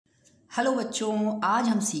Hello बच्चों, आज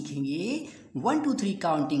हम सीखेंगे 1 2 3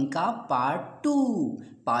 काउंटिंग का पार्ट 2।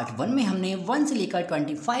 पार्ट 1 में हमने 1 से लेकर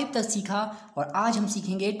 25 तक सीखा और आज हम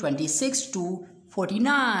सीखेंगे 26 to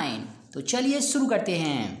 49। तो चलिए शुरू करते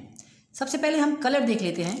हैं। सबसे पहले हम कलर देख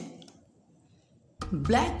लेते हैं।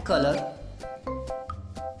 Black colour,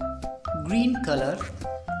 green colour,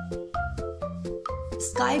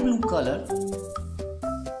 sky blue colour,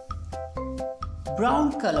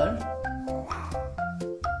 brown colour,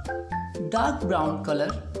 dark brown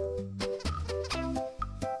colour,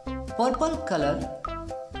 purple colour,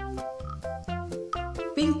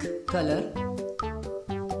 pink colour,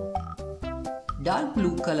 dark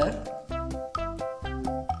blue colour,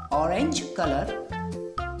 orange colour,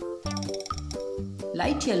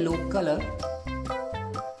 light yellow colour,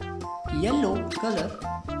 yellow colour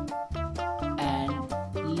and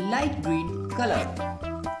light green color.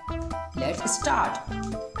 Let's start.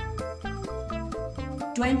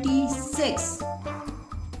 26.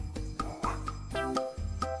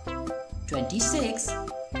 26.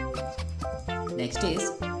 Next is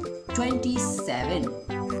 27.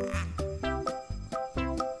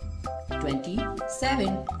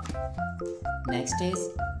 27. Next is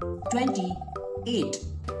 28.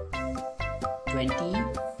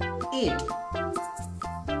 28.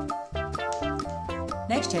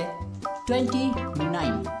 Next है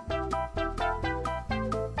 29.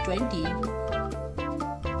 29.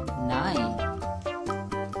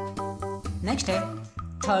 Next है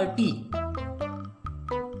 30.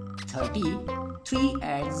 30, 3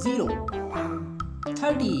 and 0.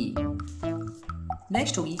 30.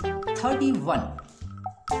 Next होगी 31.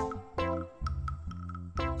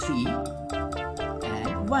 3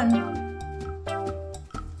 and 1.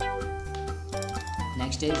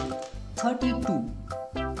 Next is 32.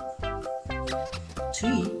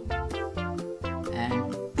 3 and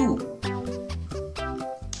 2.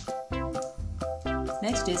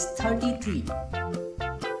 Next is 33.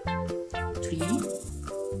 3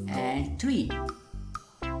 and 3.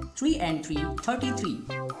 3 and 3, 33.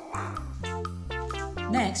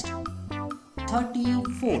 Next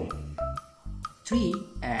 34. 3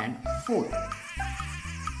 and 4.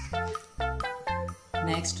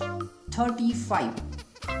 Next 35.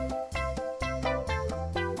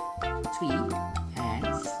 3 and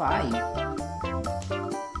 5.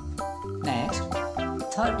 Next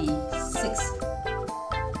 36.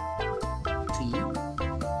 3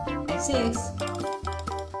 and 6.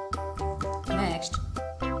 Next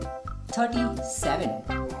 37.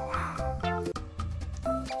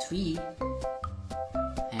 3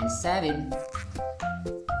 and 7.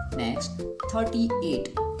 Next 38.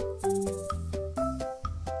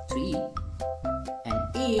 3 and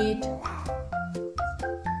 8.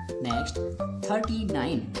 Next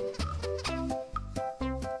 39.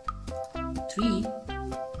 3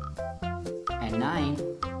 and 9.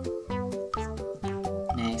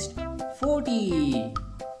 Next 40.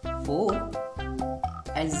 4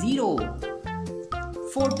 and 0.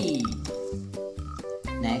 40.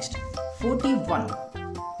 Next 41.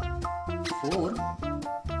 4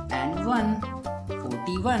 and 1.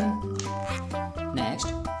 41. Next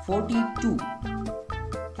 42.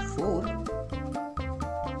 4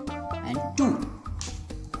 and 2.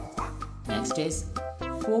 Next is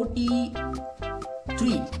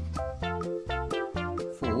 43.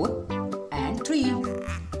 4 and 3.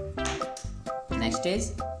 Next is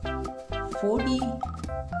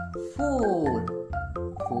 44.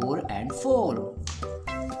 4 and 4.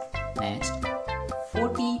 Next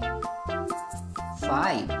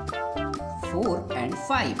 45. 4 and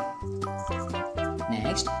 5.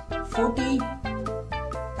 Next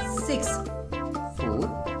 46. 4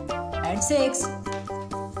 and 6.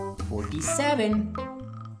 47.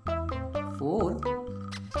 4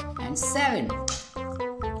 and 7.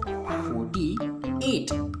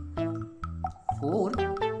 48. 4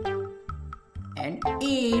 and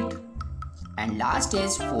 8. And last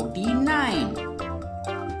is 49.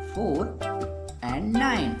 4 and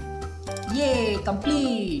 9. Yay,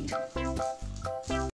 complete.